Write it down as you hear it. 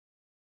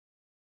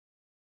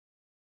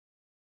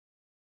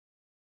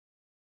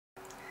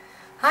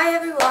Hi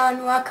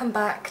everyone, welcome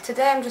back.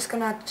 Today I'm just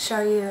going to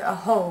show you a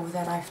haul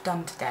that I've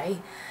done today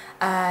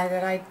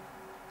that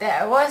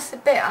was a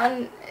bit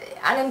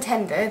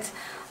unintended.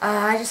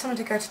 I just wanted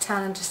to go to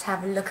town and just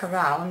have a look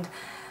around,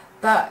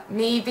 but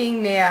me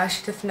being me, I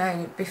should have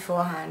known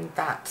beforehand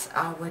that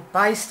I would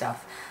buy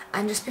stuff.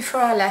 And just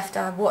before I left,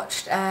 I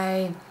watched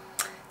the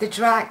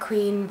drag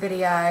queen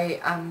video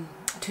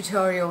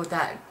tutorial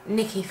that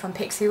Nikki from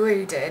Pixie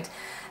Woo did,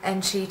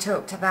 and she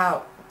talked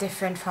about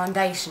different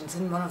foundations,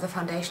 and one of the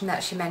foundation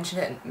that she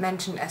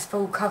mentioned as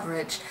full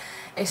coverage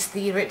is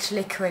the Rich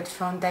Liquid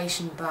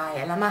foundation by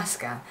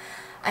Illamasqua.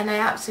 And I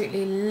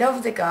absolutely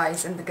love the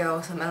guys and the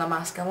girls from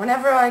Illamasqua.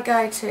 Whenever I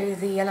go to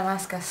the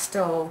Illamasqua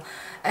store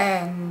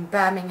in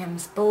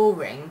Birmingham's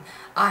Bullring,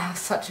 I have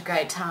such a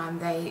great time.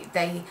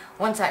 They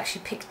once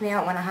actually picked me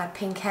up when I had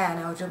pink hair,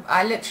 and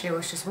I literally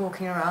was just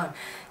walking around.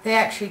 They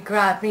actually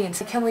grabbed me and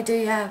said, "Can we do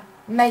your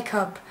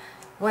makeup,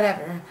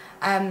 whatever?"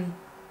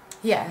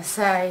 Yeah,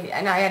 so,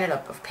 and I ended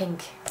up with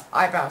pink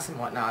eyebrows and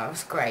whatnot. It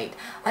was great.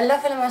 I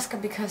love Illamasqua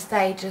because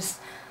they just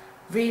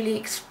really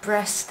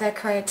express their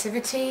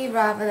creativity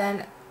rather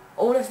than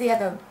all of the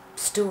other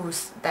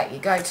stores that you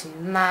go to.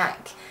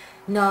 MAC,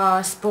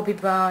 NARS, Bobbi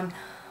Brown,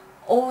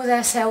 all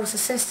their sales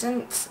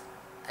assistants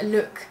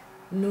look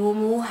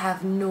normal,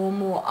 have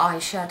normal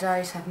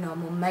eyeshadows, have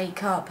normal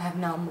makeup, have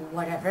normal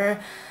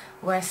whatever,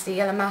 whereas the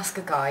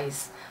Illamasqua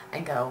guys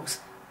and girls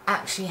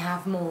actually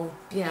have more,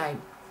 you know,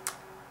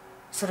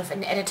 sort of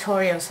an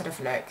editorial sort of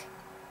look.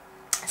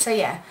 So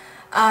yeah,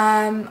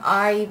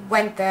 I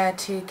went there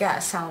to get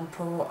a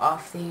sample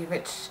of the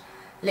Rich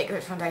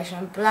Liquid foundation,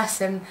 and bless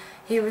him,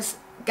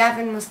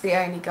 Gavin was the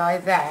only guy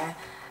there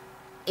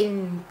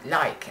in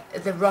like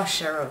the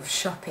rusher of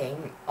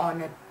shopping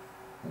on a,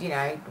 you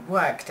know,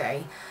 work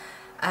day.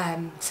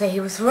 So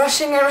he was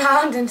rushing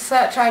around and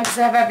trying to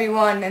serve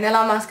everyone, and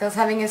Illamasqua was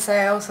having a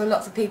sale, so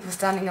lots of people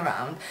standing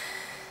around.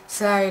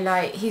 So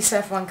like he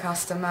served one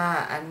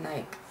customer and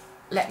like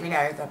let me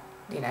know that,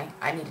 you know,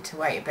 I needed to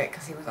wait a bit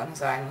because he was on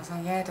his own. I was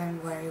like, yeah,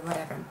 don't worry,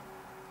 whatever.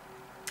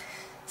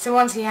 So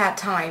once he had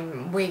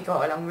time, we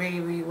got along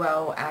really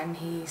well, and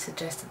he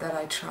suggested that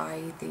I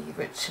try the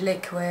Rich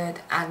Liquid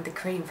and the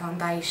cream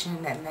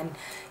foundation, and then,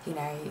 you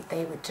know,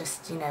 they would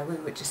just, you know, we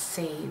would just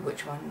see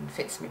which one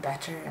fits me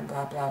better and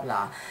blah blah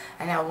blah.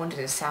 And I wanted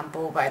a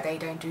sample, but they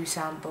don't do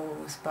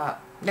samples, but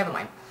never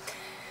mind.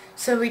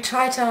 So we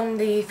tried on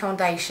the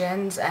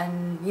foundations,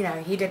 and you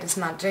know, he did his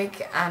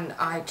magic, and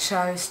I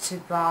chose to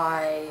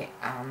buy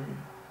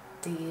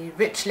the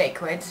Rich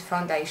Liquid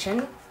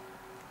foundation,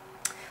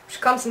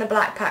 which comes in a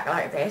black pack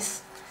like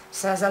this. It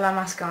says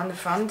Illamasqua on the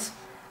front,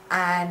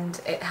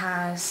 and it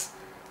has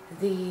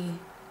the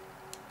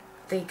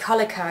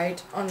colour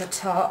code on the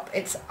top.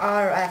 It's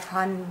RF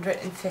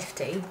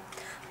 150.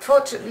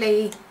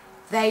 Fortunately,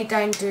 they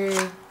don't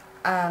do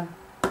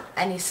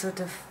any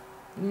sort of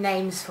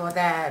names for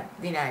their,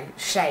 you know,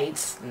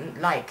 shades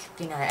like,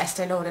 you know,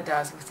 Estee Lauder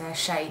does with their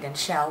shade and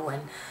shell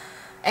and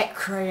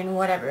ecru and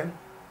whatever.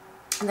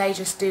 They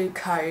just do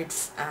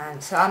codes,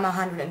 and so I'm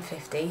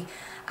 150,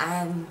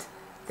 and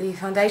the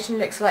foundation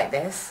looks like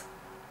this.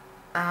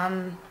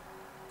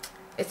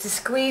 It's a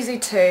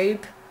squeezy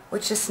tube,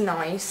 which is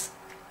nice,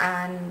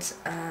 and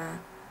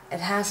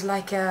it has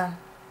like a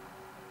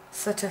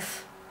sort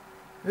of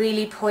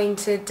really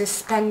pointed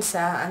dispenser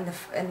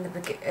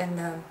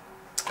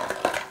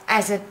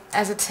as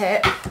a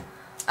tip,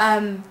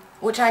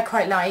 which I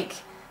quite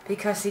like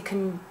because you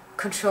can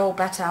control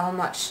better how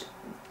much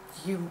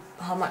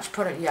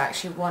product you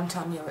actually want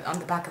on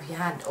the back of your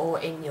hand, or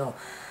in your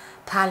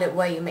palette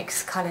where you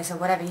mix colours or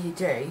whatever you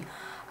do.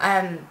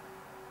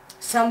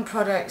 Some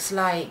products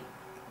like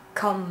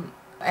come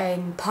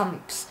in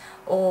pumps,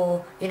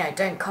 or you know,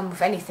 don't come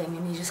with anything,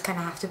 and you just kind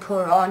of have to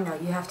pour it on, or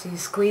you have to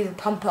squeeze and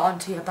pump it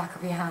onto your back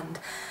of your hand.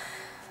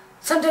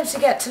 Sometimes you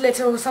get too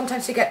little,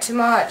 sometimes you get too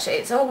much.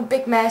 It's all a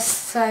big mess,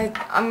 so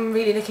I'm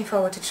really looking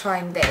forward to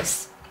trying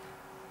this.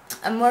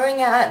 I'm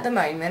wearing it at the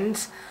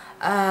moment.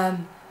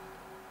 I'm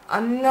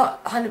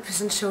not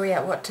 100% sure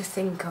yet what to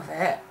think of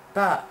it,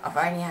 but I've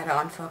only had it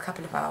on for a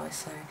couple of hours,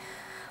 so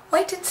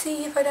wait and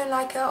see. If I don't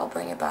like it, I'll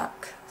bring it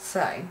back.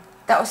 So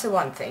that was the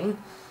one thing.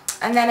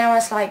 And then I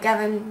was like,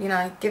 Gavin, you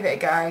know, give it a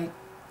go.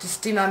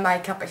 Just do my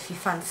makeup if you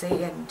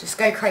fancy, and just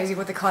go crazy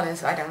with the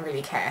colours. I don't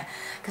really care,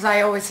 because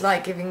I always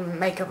like giving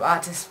makeup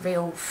artists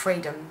real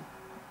freedom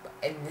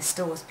in the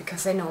stores,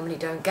 because they normally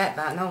don't get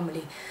that.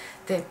 Normally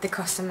the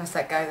customers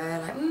that go there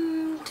are like,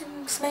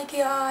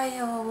 smoky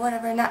eye or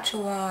whatever,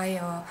 natural eye,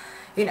 or,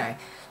 you know.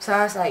 So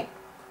I was like,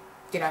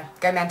 you know,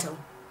 go mental.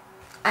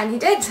 And he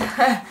did,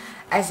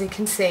 as you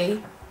can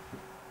see.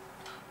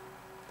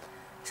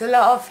 So a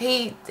lot of,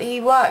 he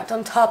worked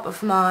on top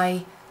of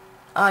my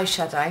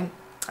eyeshadow,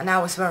 and I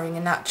was wearing a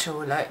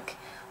natural look,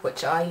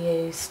 which I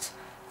used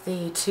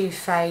the Too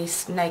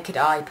Faced Naked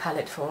Eye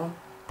palette for.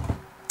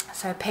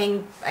 So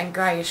pink and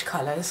greyish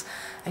colours,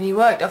 and he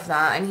worked off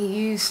that, and he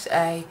used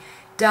a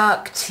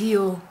dark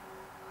teal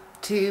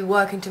to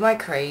work into my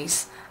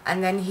crease,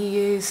 and then he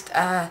used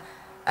their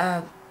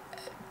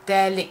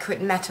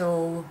liquid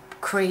metal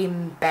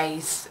cream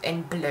base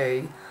in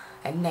blue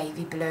and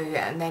navy blue,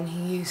 and then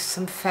he used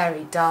some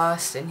fairy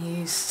dust, and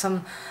he used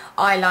some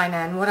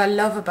eyeliner. And what I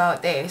love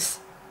about this,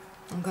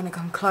 I'm going to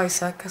come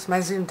closer because my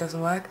zoom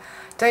doesn't work,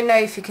 don't know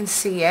if you can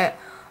see it,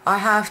 I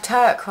have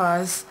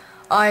turquoise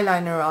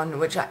eyeliner on,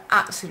 which I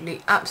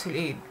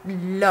absolutely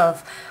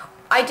love.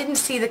 I didn't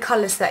see the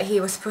colours that he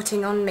was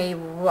putting on me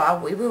while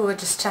we were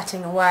just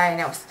chatting away,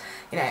 and I was,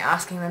 you know,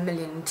 asking him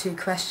 1,000,002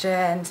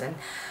 questions, and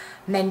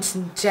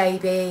mentioned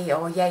JB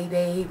or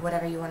YB,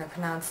 whatever you want to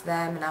pronounce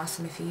them, and asked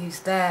him if he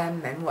used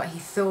them and what he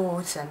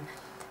thought, and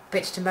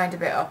bitched and moaned a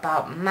bit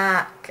about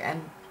MAC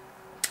and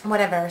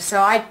whatever.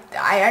 So I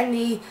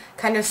only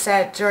kind of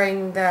said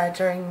during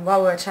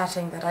while we were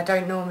chatting that I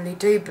don't normally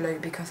do blue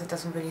because it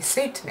doesn't really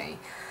suit me,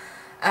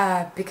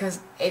 because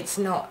it's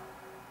not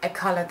a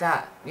colour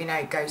that, you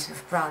know, goes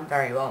with brown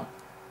very well.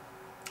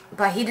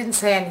 But he didn't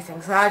say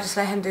anything, so I just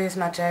let him do his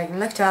magic and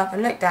looked up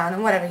and looked down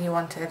and whatever he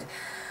wanted,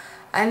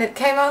 and it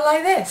came out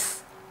like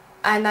this,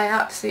 and I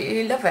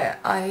absolutely love it.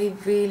 I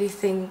really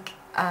think,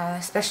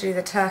 especially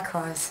the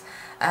turquoise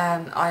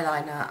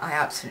eyeliner, I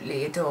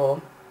absolutely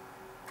adore.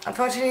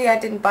 Unfortunately I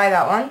didn't buy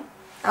that one,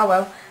 oh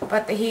well,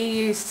 but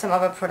he used some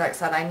other products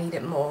that I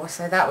needed more,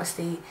 so that was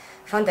the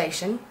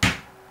foundation.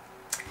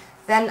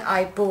 Then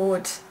I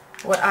bought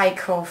what I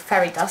call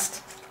fairy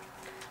dust.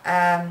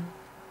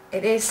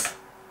 It is,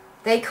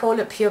 they call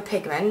it pure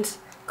pigment,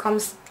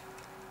 comes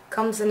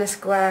in a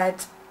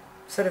squared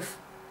sort of,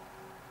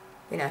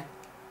 you know,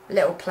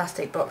 little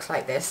plastic box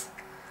like this,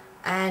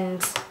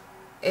 and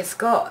it's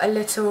got a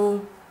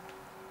little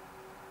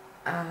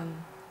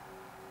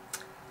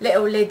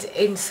lid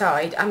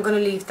inside. I'm going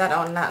to leave that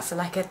on, that's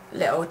like a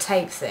little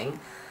tape thing,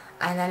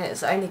 and then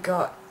it's only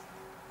got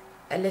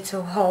a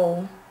little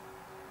hole,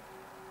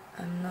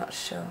 I'm not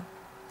sure,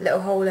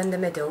 little hole in the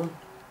middle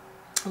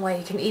where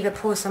you can either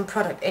pour some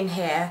product in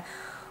here,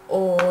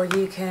 or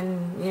you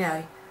can, you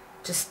know,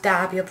 just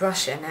dab your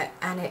brush in it,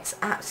 and it's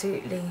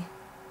absolutely,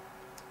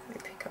 let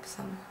me pick up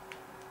some,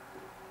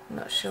 I'm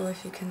not sure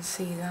if you can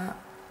see that,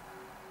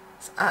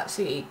 it's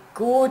absolutely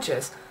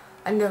gorgeous.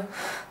 And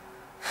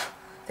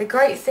the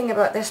great thing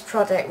about this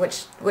product,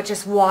 which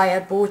is why I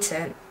bought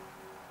it,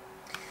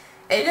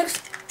 it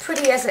looks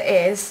pretty as it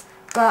is,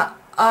 but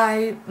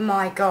oh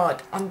my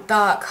god, on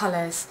dark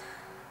colours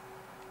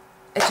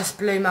it just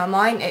blew my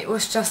mind. It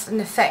was just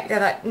an effect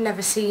that I'd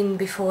never seen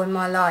before in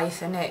my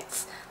life, and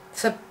it's,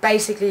 so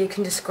basically you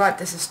can describe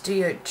this as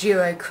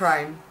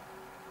duochrome.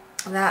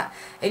 That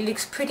it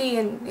looks pretty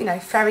and, you know,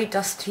 fairy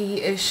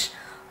dusty-ish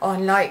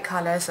on light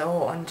colours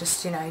or on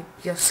just, you know,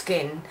 your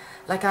skin.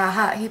 Like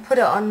he put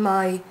it on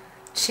my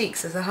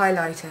cheeks as a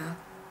highlighter,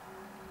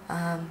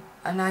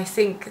 and I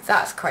think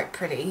that's quite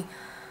pretty,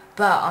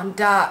 but on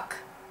dark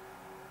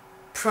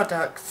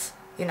products,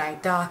 you know,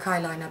 dark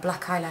eyeliner,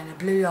 black eyeliner,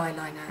 blue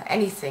eyeliner,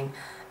 anything,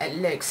 it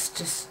looks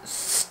just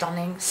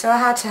stunning, so I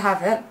had to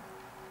have it.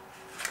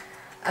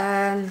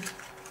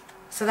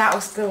 So that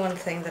was the one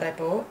thing that I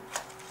bought.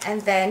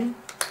 And then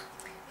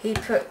he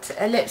put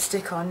a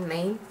lipstick on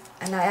me,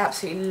 and I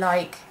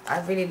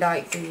really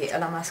like the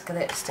Illamasqua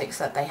lipsticks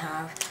that they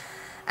have,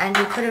 and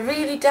he put a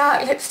really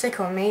dark lipstick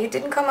on me. It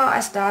didn't come out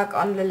as dark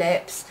on the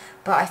lips,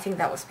 but I think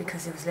that was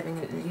because he was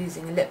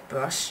using a lip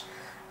brush,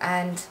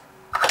 and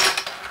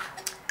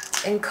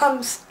it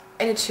comes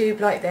in a tube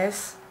like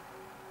this,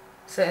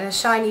 so in a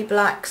shiny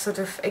black sort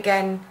of,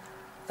 again,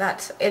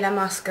 that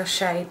Illamasqua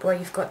shape where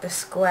you've got the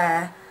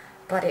square,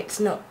 but it's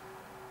not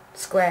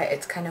square,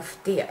 it's kind of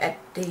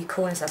the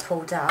corners are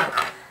pulled out,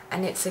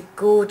 and it's a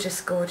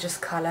gorgeous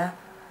colour.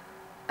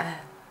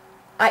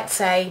 I'd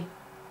say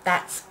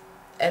that's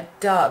a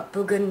dark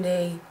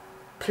burgundy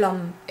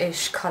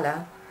plum-ish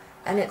colour,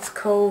 and it's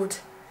called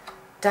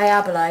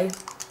Diablo,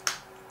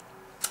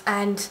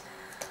 and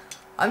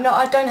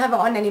I don't have it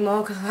on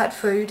anymore because I've had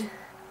food,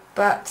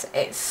 but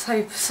it's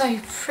so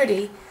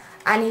pretty.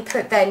 And he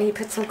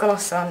put some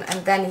gloss on,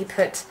 and then he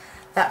put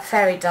that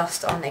fairy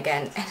dust on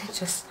again, and it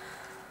just,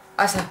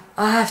 I said,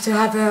 I have to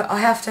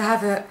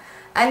have it.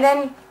 And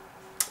then,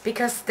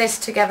 because this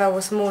together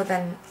was more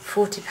than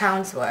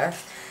 £40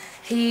 worth,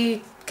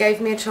 he gave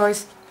me a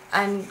choice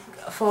and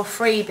for a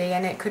freebie,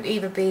 and it could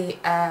either be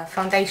a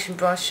foundation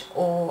brush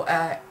or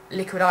a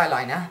liquid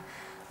eyeliner,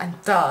 and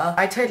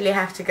I totally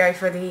have to go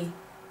for the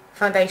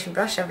foundation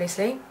brush,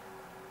 obviously.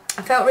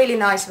 I felt really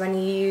nice when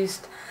he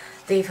used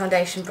the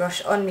foundation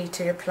brush on me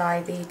to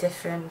apply the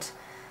different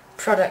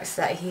products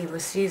that he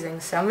was using,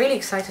 so I'm really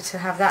excited to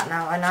have that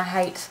now. And I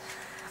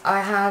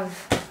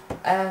have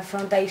a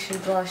foundation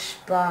brush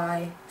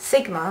by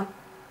Sigma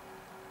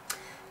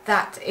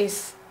that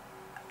is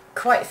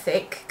quite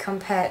thick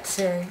compared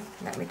to,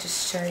 let me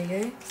just show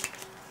you,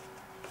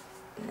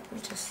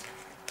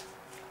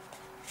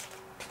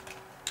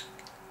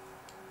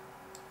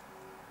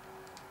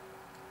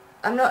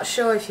 I'm not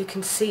sure if you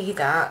can see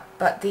that,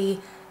 but the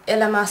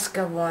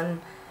Illamasqua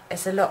one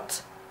is a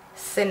lot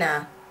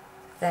thinner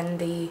than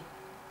the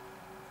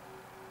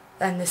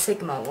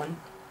Sigma one,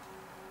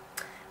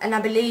 and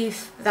I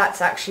believe that's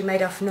actually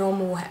made of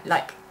normal,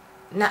 like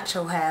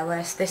natural hair,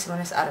 whereas this one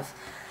is out of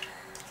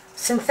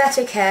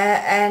synthetic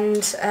hair, and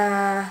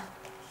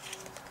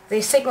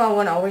the Sigma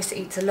one always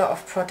eats a lot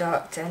of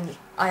product, and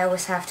I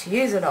always have to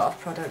use a lot of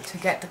product to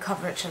get the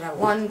coverage that I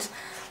want,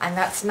 and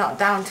that's not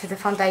down to the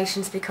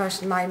foundations,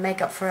 because my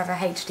Makeup Forever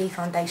HD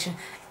foundation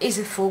is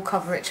a full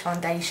coverage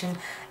foundation,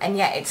 and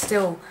yet it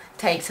still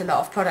takes a lot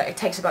of product. It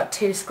takes about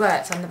 2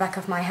 squirts on the back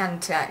of my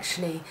hand to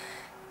actually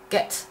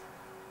get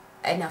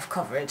enough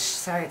coverage,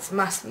 so it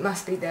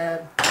must be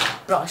the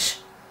brush.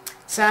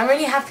 So I'm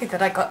really happy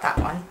that I got that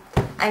one.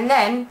 And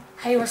then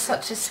he was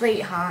such a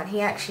sweetheart,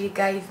 he actually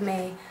gave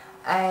me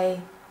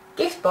a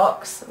gift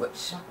box,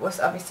 which was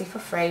obviously for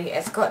free.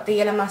 It's got the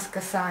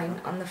Illamasqua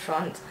sign on the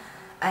front,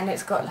 and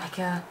it's got like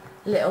a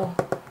little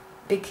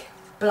big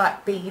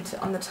black bead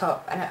on the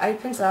top, and it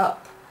opens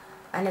up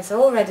and it's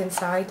all red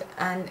inside,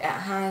 and it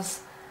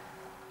has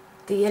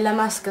the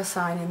Illamasqua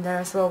sign in there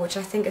as well, which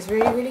I think is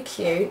really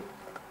cute,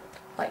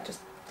 like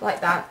just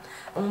like that.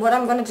 And what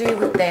I'm going to do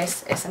with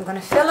this is I'm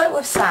going to fill it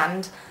with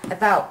sand,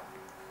 about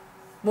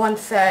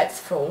 1/3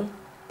 full,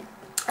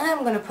 and I'm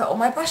going to put all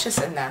my brushes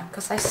in there,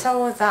 because I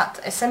saw that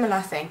a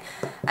similar thing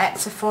at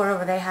Sephora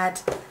where they had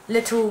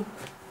little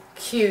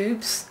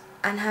cubes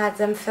and had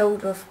them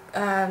filled with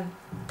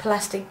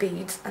plastic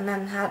beads, and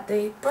then had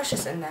the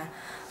brushes in there,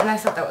 and I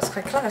thought that was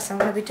quite clever, so I'm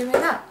going to be doing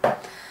that.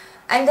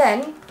 And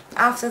then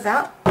after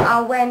that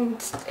I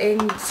went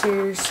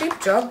into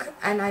Superdrug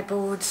and I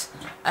bought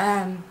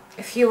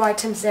a few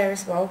items there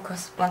as well,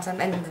 because once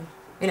I'm in them,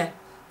 you know,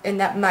 in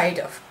that mode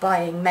of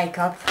buying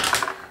makeup,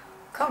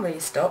 can't really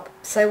stop.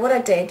 So what I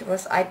did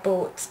was I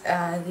bought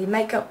the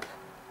Makeup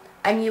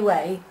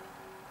MUA.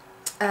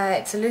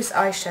 It's a loose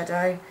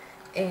eyeshadow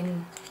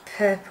in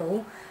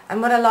purple,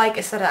 and what I like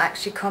is that it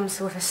actually comes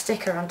with a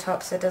sticker on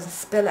top, so it doesn't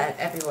spill out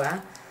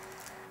everywhere.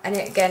 And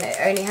it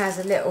only has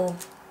a little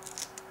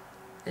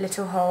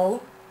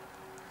hole,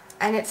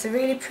 and it's a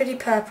really pretty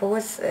purple.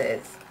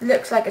 It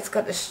looks like it's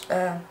got this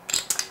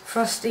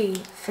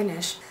frosty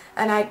finish,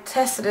 and I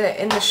tested it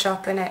in the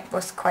shop and it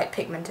was quite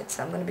pigmented,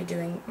 so I'm going to be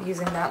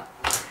using that.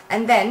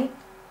 And then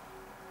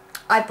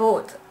I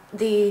bought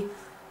the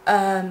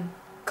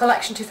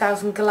Collection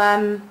 2000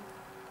 Glam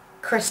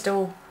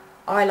Crystal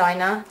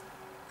eyeliner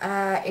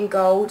in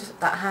gold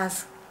that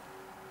has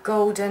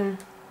golden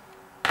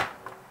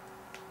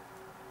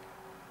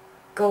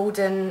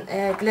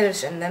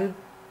glitters in them,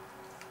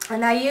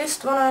 and I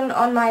used one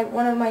on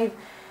one of my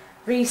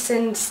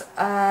recent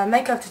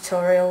makeup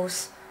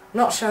tutorials.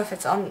 Not sure if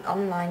it's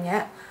online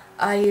yet.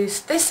 I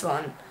used this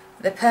one,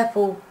 the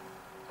purple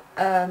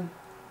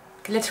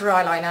glitter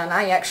eyeliner, and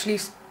I actually,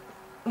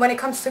 when it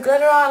comes to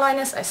glitter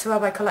eyeliners, I swear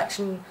by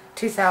Collection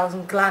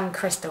 2000 Glam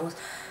Crystals,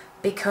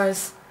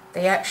 because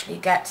they actually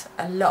get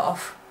a lot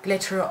of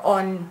glitter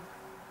on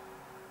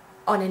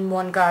in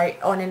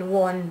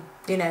one,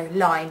 you know,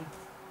 line,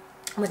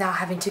 without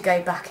having to go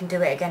back and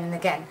do it again and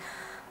again.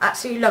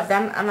 Absolutely love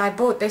them, and I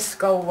bought this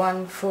gold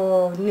one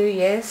for New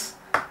Year's.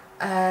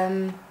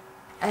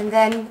 And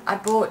then I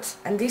bought,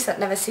 and these I'd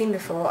never seen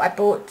before, I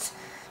bought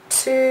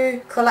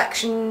 2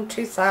 Collection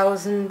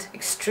 2000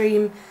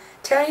 Extreme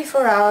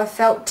 24-hour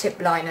felt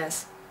tip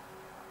liners.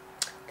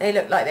 They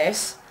look like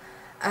this,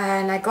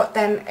 and I got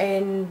them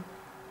in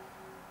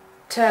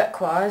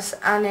turquoise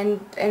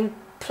and in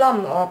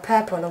plum or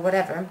purple or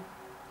whatever,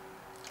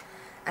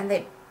 and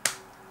they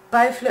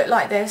both look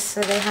like this.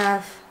 So they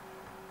have,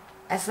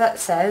 as that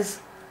says,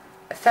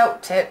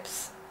 felt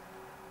tips,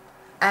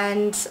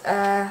 and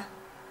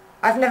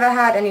I've never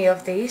had any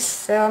of these,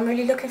 so I'm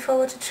really looking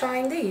forward to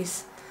trying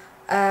these.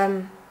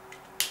 Yeah,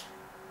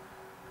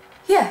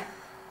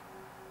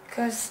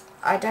 because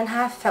I don't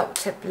have felt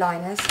tip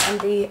liners, and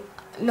the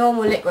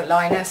normal liquid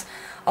liners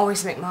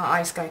always make my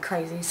eyes go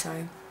crazy,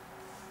 so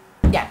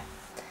yeah.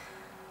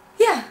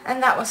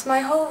 And that was my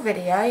whole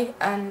video,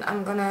 and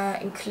I'm gonna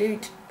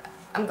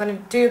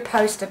do a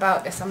post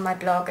about this on my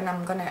blog, and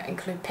I'm gonna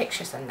include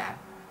pictures in there,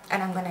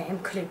 and I'm gonna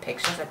include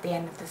pictures at the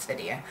end of this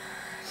video.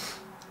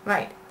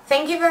 Right,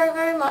 thank you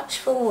very much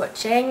for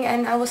watching,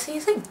 and I will see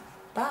you soon.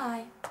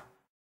 Bye.